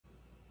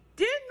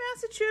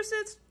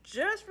Massachusetts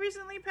just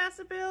recently passed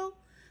a bill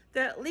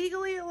that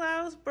legally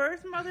allows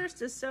birth mothers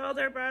to sell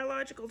their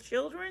biological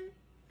children?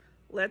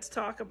 Let's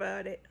talk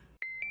about it.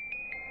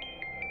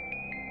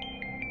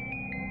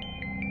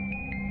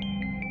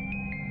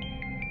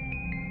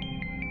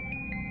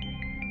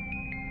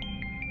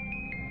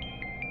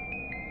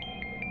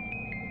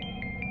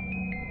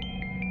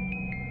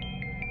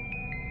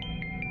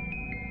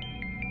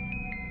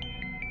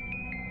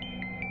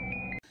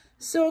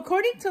 So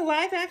according to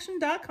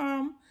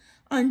liveaction.com,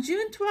 on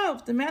June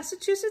 12th, the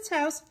Massachusetts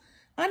House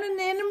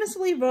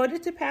unanimously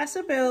voted to pass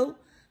a bill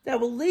that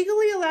will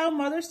legally allow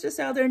mothers to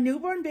sell their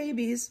newborn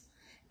babies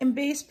and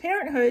base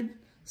parenthood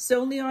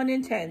solely on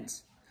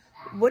intent.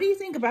 What do you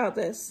think about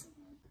this?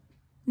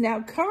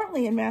 Now,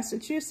 currently in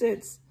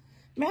Massachusetts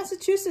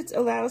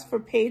allows for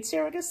paid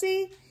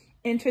surrogacy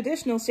and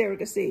traditional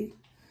surrogacy.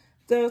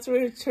 Though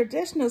through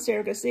traditional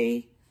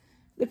surrogacy,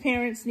 the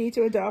parents need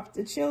to adopt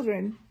the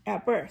children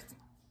at birth.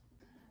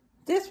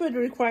 This would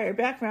require a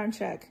background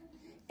check,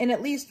 and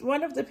at least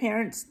one of the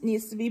parents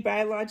needs to be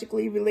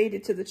biologically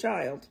related to the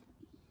child.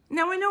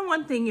 Now, I know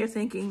one thing you're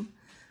thinking.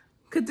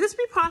 Could this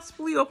be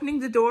possibly opening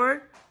the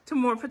door to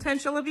more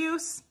potential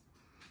abuse?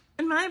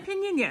 In my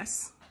opinion,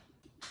 yes.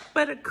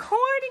 But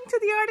according to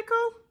the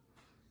article,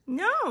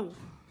 no.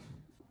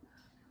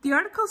 The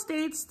article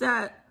states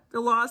that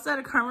the laws that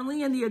are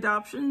currently in the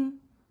adoption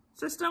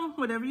system,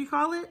 whatever you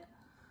call it,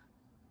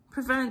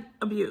 prevent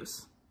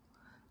abuse.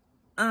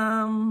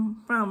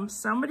 From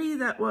somebody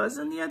that was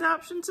in the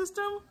adoption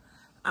system,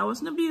 I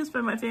wasn't abused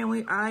by my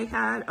family. I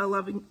have a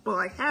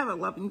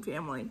loving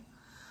family.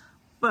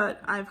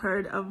 But I've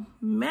heard of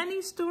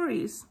many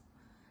stories.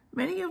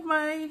 Many of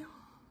my,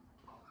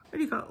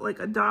 like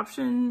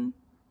adoption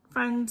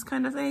friends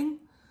kind of thing,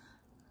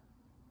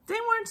 they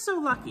weren't so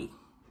lucky.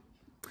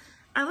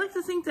 I like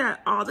to think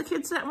that all the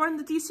kids that were in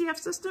the DCF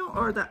system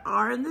or that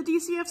are in the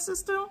DCF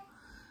system,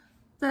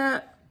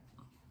 that,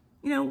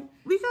 we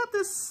got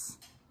this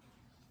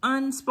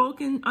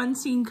unspoken,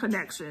 unseen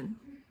connection.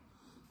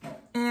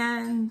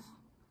 And,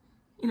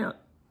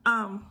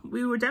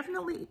 we were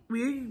definitely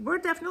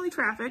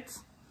trafficked.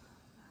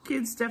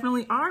 Kids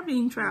definitely are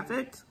being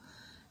trafficked.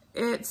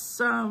 It's,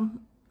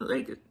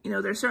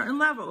 there's certain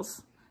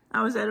levels.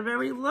 I was at a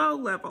very low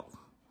level.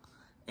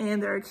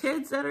 And there are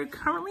kids that are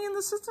currently in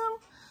the system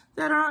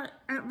that are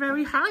at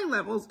very high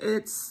levels.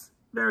 It's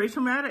very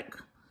traumatic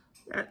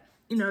at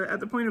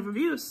the point of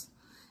abuse,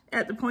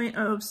 at the point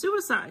of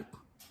suicide,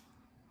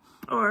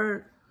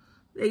 or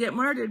they get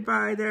murdered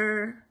by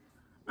their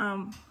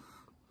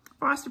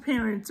foster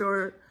parents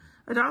or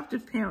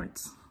adoptive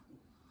parents.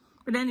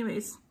 But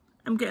anyways,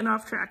 I'm getting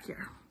off track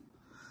here.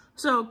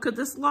 So could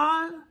this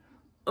law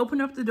open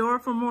up the door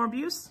for more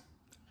abuse?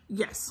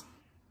 Yes.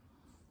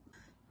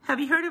 Have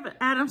you heard of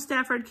Adam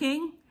Stafford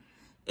King?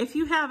 If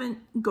you haven't,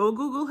 go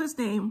Google his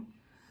name.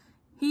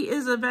 He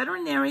is a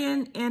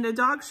veterinarian and a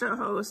dog show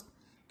host,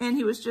 and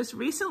he was just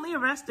recently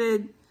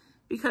arrested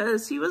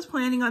because he was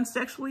planning on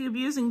sexually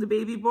abusing the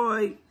baby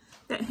boy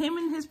that him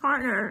and his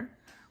partner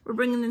were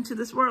bringing into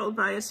this world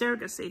via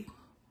surrogacy.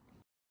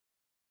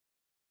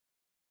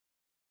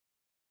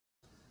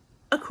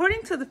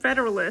 According to the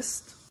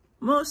Federalist,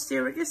 most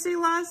surrogacy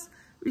laws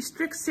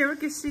restrict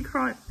surrogacy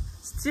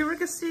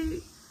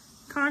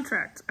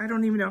contract, I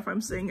don't even know if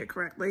I'm saying it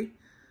correctly,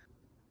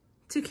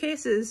 to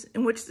cases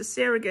in which the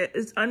surrogate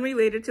is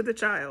unrelated to the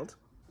child.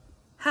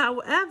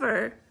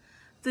 However,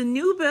 the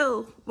new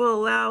bill will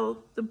allow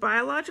the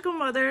biological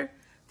mother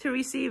to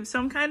receive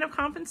some kind of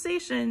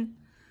compensation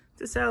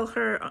to sell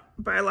her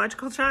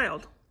biological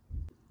child.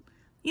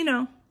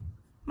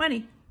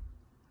 Money.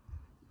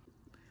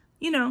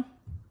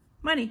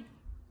 Money.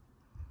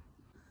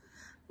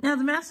 Now,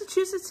 the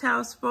Massachusetts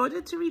House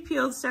voted to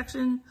repeal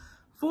Section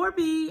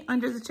 4B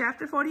under the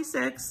Chapter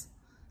 46,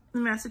 the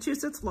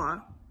Massachusetts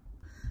law.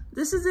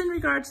 This is in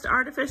regards to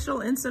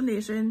artificial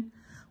insemination,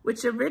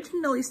 which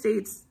originally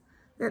states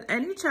that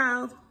any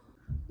child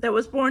that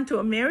was born to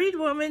a married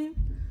woman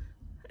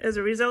as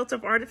a result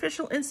of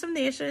artificial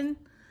insemination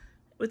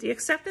with the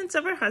acceptance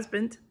of her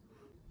husband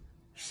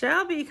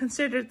shall be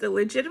considered the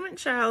legitimate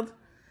child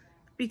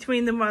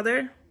between the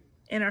mother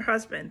and her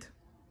husband.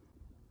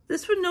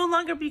 This would no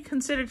longer be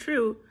considered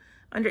true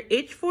under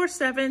H.4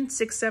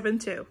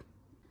 7672.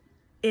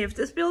 If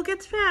this bill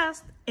gets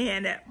passed,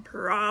 and it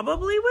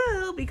probably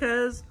will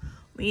because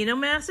we know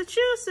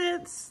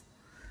Massachusetts,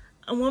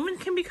 a woman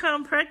can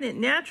become pregnant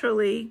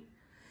naturally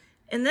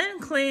and then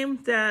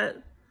claim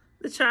that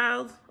the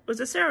child was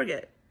a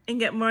surrogate and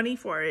get money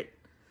for it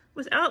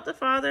without the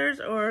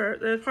father's or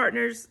the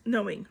partner's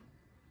knowing.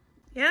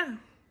 Yeah.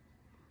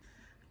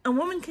 A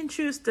woman can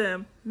choose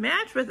to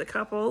match with a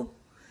couple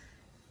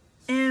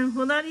and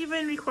will not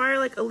even require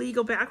a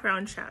legal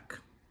background check.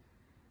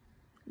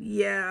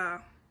 Yeah.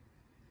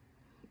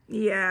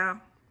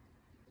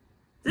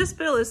 This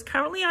bill is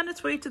currently on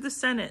its way to the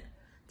Senate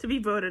to be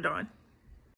voted on.